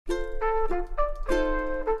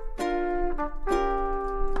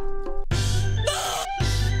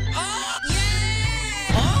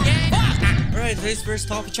today's first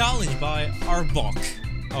topic challenge by Arbok.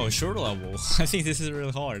 Oh, short level. I think this is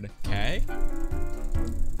really hard. Okay.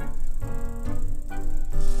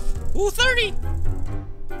 Ooh, 30!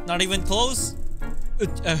 Not even close.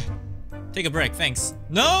 Take a break, thanks.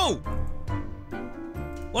 No!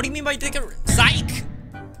 What do you mean by take a... Psych!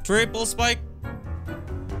 Triple spike.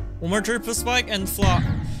 One more triple spike and fly.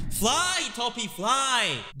 Fly, Topi,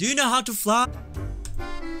 fly! Do you know how to fly?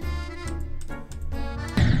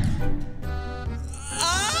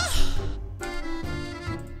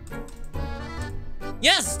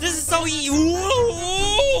 Yes, this is so easy.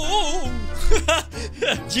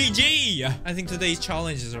 GG. I think today's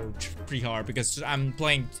challenges are pretty hard because I'm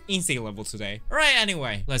playing insane level today. Alright,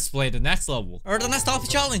 anyway, let's play the next level. Or the next topic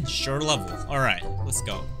challenge. Short level. Alright, let's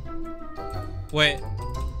go. Wait,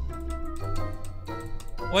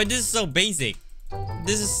 this is so basic.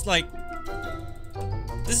 This is like...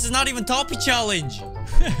 This is not even topic challenge.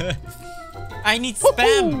 I need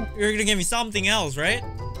spam. You're gonna give me something else, right?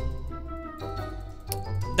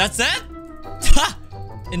 That's it?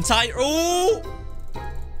 Entire... Oh!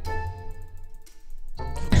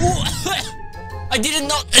 I didn't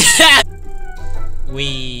know...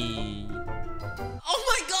 We... Oh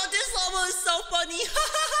my god, this level is so funny!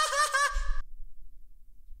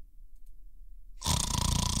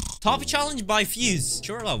 Topic challenge by Fuse.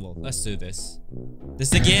 Short level. Let's do this.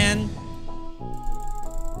 This again.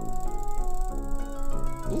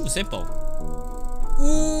 Ooh, simple.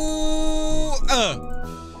 Ooh,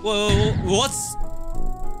 whoa, what's...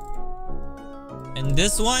 And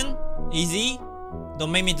this one, easy.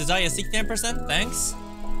 Don't make me to die at 16%, thanks.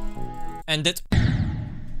 And it...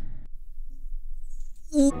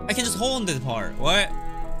 Ooh, I can just hold this part, what?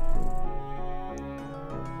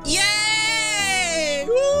 Yay!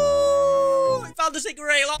 Woo! I found the secret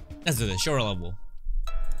rail. Let's do this, short level.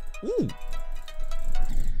 Ooh.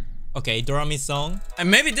 Okay, Dorami song. And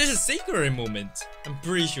maybe this is secret moment. I'm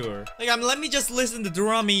pretty sure. Like, let me just listen to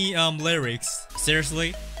Dorami lyrics.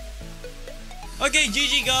 Seriously? Okay,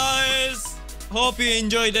 GG guys. Hope you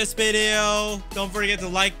enjoyed this video. Don't forget the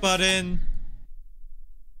like button.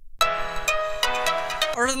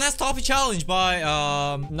 Or the next topic challenge by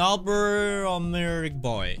Nalber American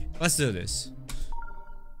Boy. Let's do this.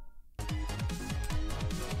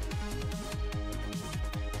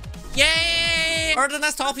 Yay! Or the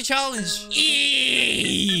next topic challenge.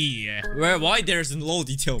 Why there's no low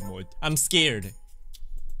detail mode? I'm scared.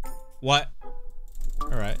 What?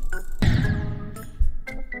 Alright.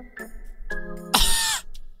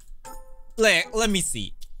 Let me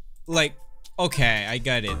see. Like, okay, I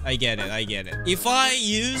get it. If I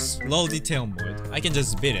use low detail mode, I can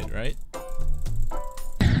just beat it, right?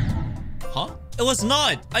 Huh? It was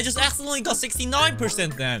not. I just accidentally got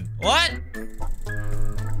 69% then. What?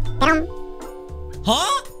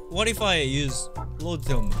 Huh? What if I use low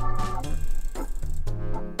detail mode?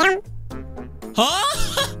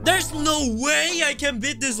 Huh? There's no way I can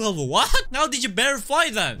beat this level. What? How did you verify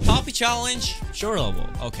that? Topic challenge, short level.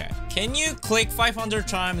 Okay. Can you click 500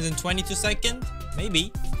 times in 22 seconds?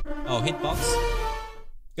 Maybe. Oh, hitbox.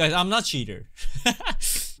 Guys, I'm not cheater.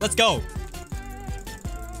 Let's go.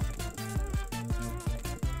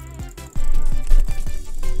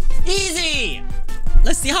 Easy.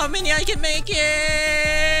 Let's see how many I can make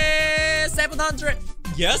it. 700.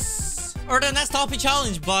 Yes. Or the next topic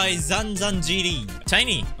challenge by Zanzanjiri.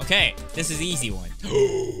 Tiny. Okay, this is easy one.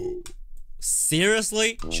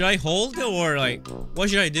 Seriously? Should I hold it or like, what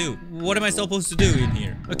should I do? What am I supposed to do in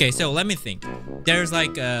here? Okay, so let me think. There's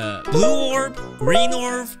like a blue orb, green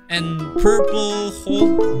orb, and purple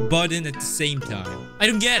hold button at the same time. I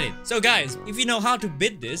don't get it. So guys, if you know how to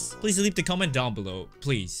beat this, please leave the comment down below.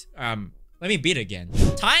 Please. Let me beat again.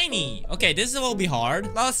 Tiny. Okay, this will be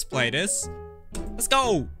hard. Let's play this. Let's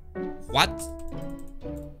go. What?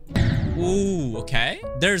 Ooh, okay.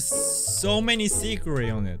 There's so many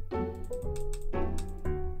secrets on it.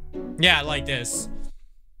 Yeah, like this.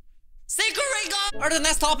 Secret gun! Or the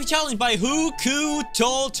next topic challenge by Huku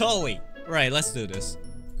Totoli. Right, let's do this.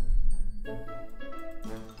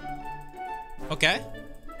 Okay.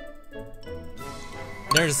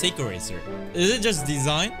 There's a secret here. Is it just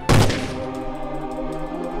design?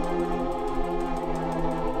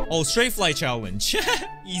 Oh, straight fly challenge.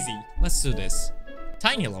 Easy. Let's do this.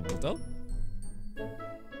 Tiny level though.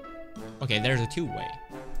 Okay, there's a two-way.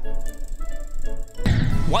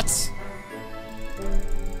 What?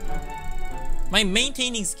 My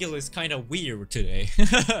maintaining skill is kind of weird today.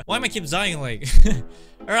 Why am I keep dying like...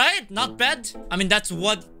 Alright, not bad. I mean, that's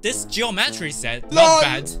what this geometry said. Not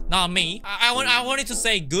bad. Not me. I wanted to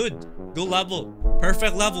say good. Good level.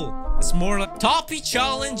 Perfect level. It's more like Topi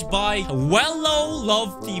challenge by Wello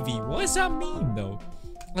Love TV. What does that mean though?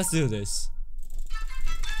 Let's do this.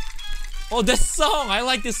 Oh, this song. I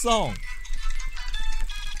like this song.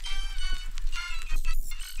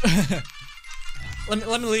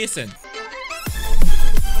 let me listen.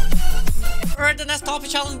 Alright, the next Topi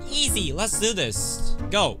challenge, easy. Let's do this.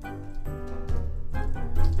 Go.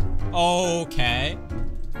 Okay.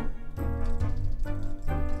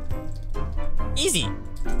 Easy.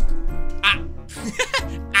 Ah.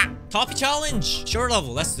 Ah. Topi challenge. Short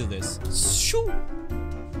level. Let's do this. Shoo.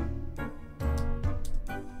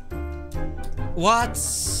 What?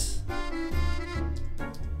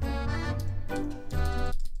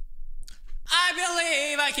 I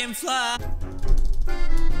believe I can fly.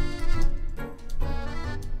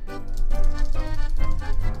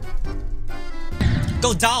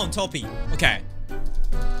 Go down, Topi. Okay.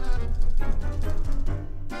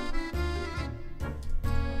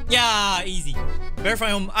 Yeah, easy.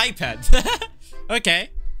 Verify on iPad. Okay.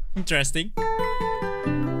 Interesting.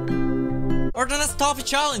 Or the next Topi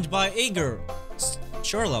challenge by Igor.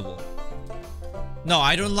 Short level. No,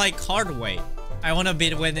 I don't like hard way. I want to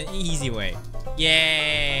beat with an easy way.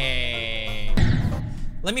 Yay!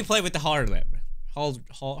 Let me play with the hard level.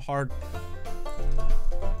 Hard.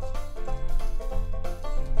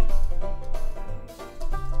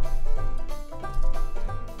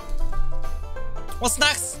 What's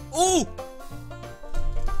next? Ooh!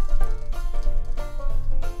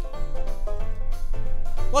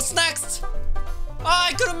 What's next? Oh,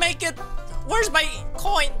 I couldn't make it. Where's my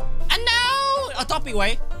coin? And no! A Topi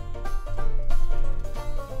way.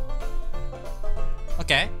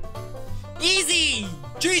 Okay. Easy!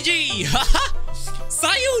 GG!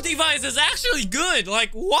 Sayu device is actually good.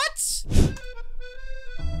 Like, what?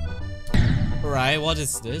 Alright, what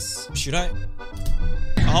is this? Should I?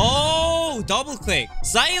 Oh, double click.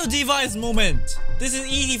 Sayu device moment. This is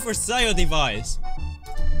easy for Sayu device.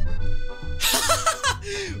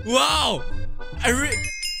 Wow.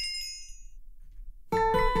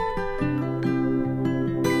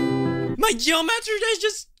 My geometry dash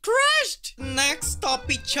just crashed. Next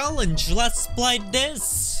Topi challenge. Let's play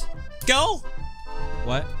this. Go.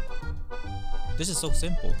 What? This is so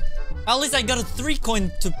simple. At least I got a 3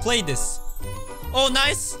 coin to play this. Oh,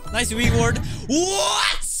 nice. Nice reward.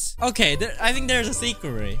 What? Okay, I think there's a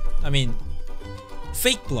secret way. I mean,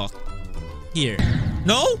 fake block. Here.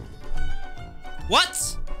 No?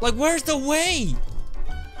 What? Like, where's the way?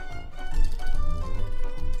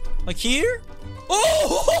 Like here?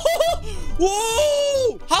 Oh!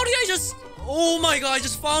 Whoa! How did I just... Oh my god, I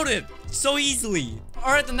just found it so easily.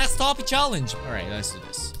 Alright, the next Topi challenge. Alright, let's do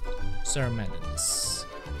this. Sir Madness.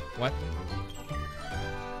 What?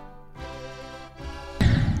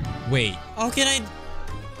 Wait, how can I...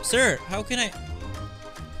 Sir, how can I...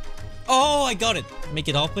 Oh, I got it. Make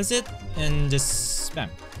it opposite and just spam.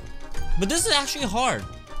 But this is actually hard.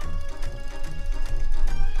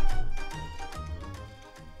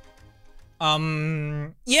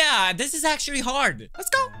 Yeah, this is actually hard. Let's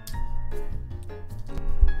go.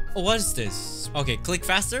 Oh, what is this? Okay, click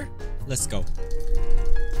faster. Let's go.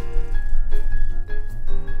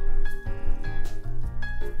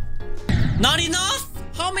 Not enough?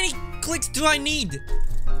 How many clicks do I need?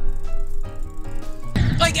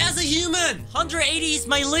 Like, as a human, 180 is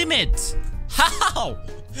my limit. How?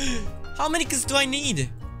 How many clicks do I need?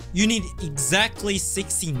 You need exactly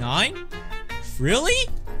 69? Really?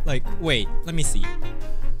 Like, wait, let me see.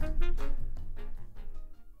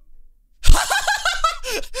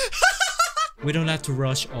 We don't have to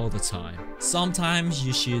rush all the time. Sometimes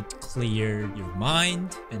you should clear your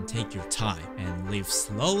mind and take your time and live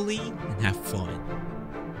slowly and have fun.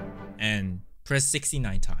 And press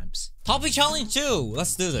 69 times. Topi challenge 2.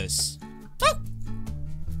 Let's do this. Oh.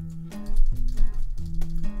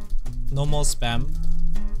 No more spam.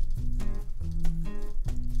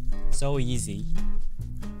 So easy.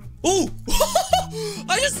 Oh!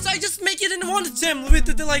 I just make it in one attempt with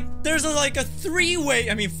the, like, there's like a 3-way,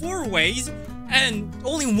 I mean 4 ways, and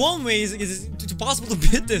only 1 way is possible to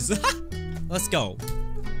beat this. Let's go.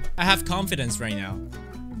 I have confidence right now.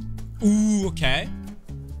 Ooh, okay.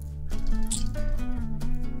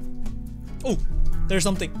 Oh, there's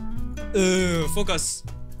something. Focus.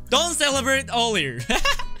 Don't celebrate earlier.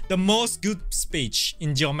 The most good speech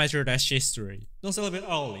in Geometry Dash history. Don't celebrate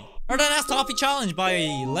early. Or the next Topi challenge by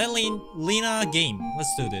Lena Game.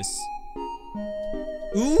 Let's do this.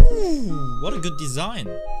 Ooh, what a good design.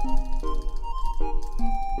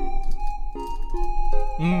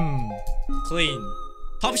 Clean.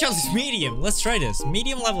 Topi challenge is medium. Let's try this.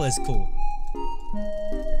 Medium level is cool.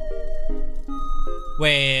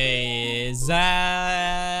 Wait, is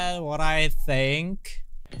that that what I think?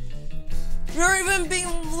 You're even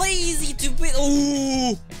being lazy to be.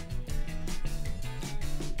 Ooh.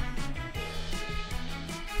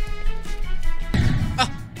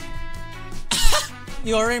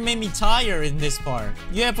 You already made me tired in this part.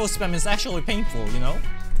 UFO spam is actually painful, you know?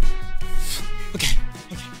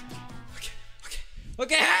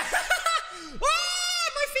 Okay. Ah,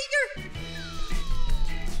 my finger!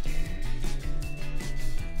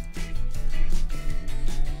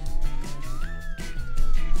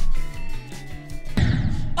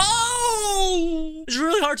 Oh! It's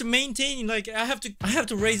really hard to maintain. Like I have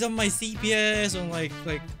to raise up my CPS and like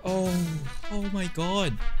oh my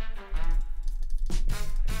god.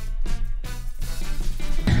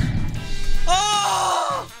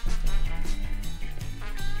 Oh!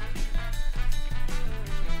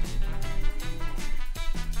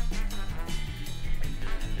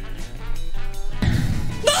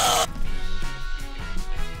 No!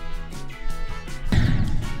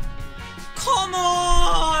 Come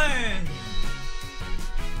on!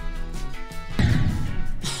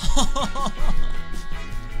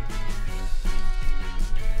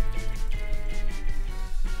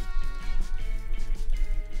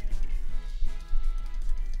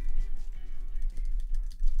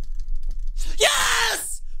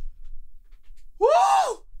 Yes! Woo!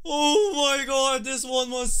 Oh my god, this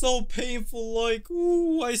one was so painful. Like,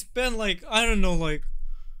 ooh, I spent like, I don't know, like,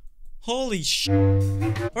 holy sh.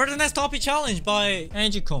 Or the next topic challenge by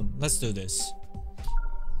Angicom. Let's do this.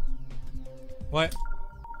 What?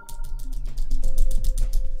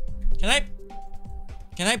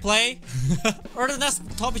 Can I play? Or the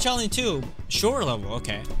next topic challenge too. Short level,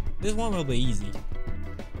 okay. This one will be easy.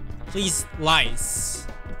 Please, lies.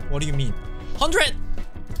 What do you mean? 100!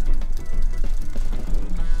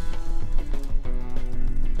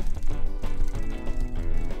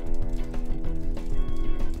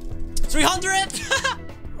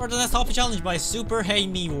 $300! Or the next topic challenge by Super Hey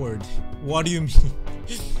Me Word. What do you mean?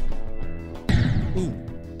 Ooh.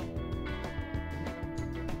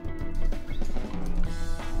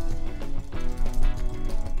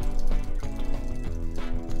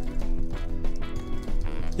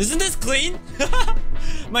 Isn't this clean?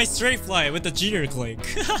 My straight fly with the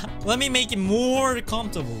jitterclick. Let me make it more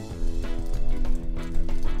comfortable.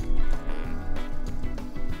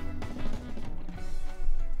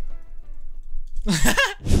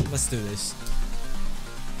 Let's do this.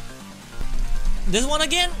 This one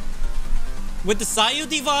again? With the Sayu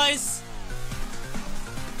device?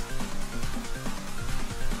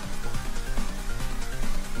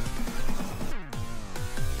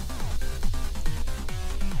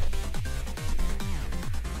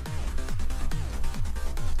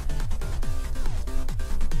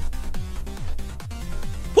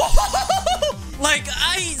 Like,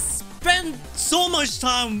 I spent so much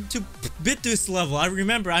time to beat this level. I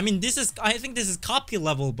remember. I mean, I think this is copy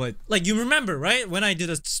level, but like, you remember, right? When I did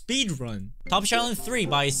a speed run. Top Challenge 3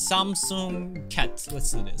 by Samsung Cat.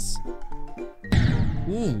 Let's do this.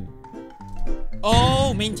 Ooh.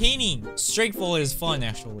 Oh, maintaining. Straightforward is fun,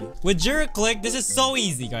 actually. With jitterclick, this is so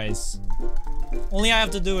easy, guys. Only I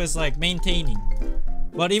have to do is like maintaining.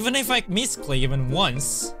 But even if I misclick even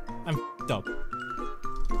once, I'm f***ed up.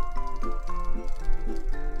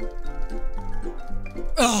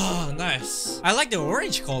 Oh, nice. I like the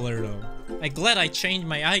orange color though. I'm glad I changed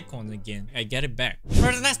my icon again. I get it back.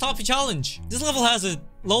 For the next topic challenge. This level has a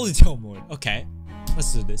low detail mode. Okay,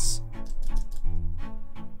 let's do this.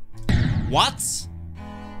 What?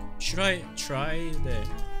 Should I try the...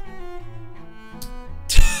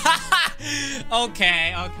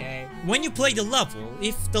 Okay. When you play the level,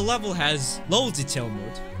 if the level has low detail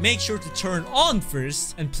mode, make sure to turn on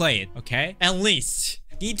first and play it, okay? At least.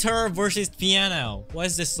 Guitar versus piano. What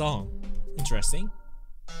is this song? Interesting.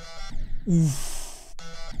 Oof.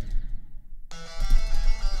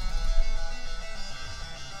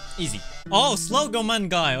 Easy. Oh, slow Goman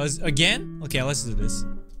guy. Again? Okay, let's do this.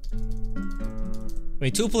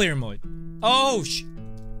 Wait, 2-player mode. Oh,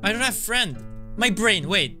 I don't have friend. My brain,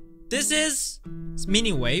 wait. This is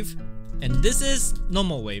mini wave. And this is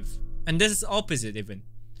normal wave. And this is opposite even.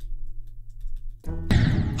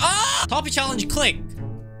 Ah! Topic challenge click.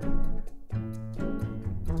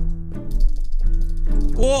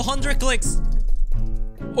 Oh, 100 clicks.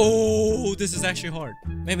 Oh, this is actually hard.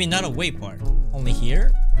 Maybe not a wave part. Only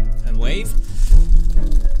here and wave.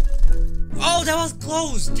 Oh, that was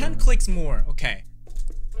close. 10 clicks more. Okay.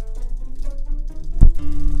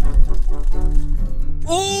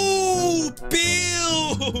 Oh,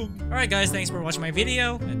 Bill! Alright guys, thanks for watching my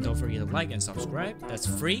video. And don't forget to like and subscribe. That's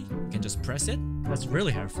free. You can just press it. That's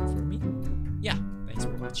really helpful for me. Yeah, thanks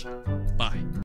for watching. Bye.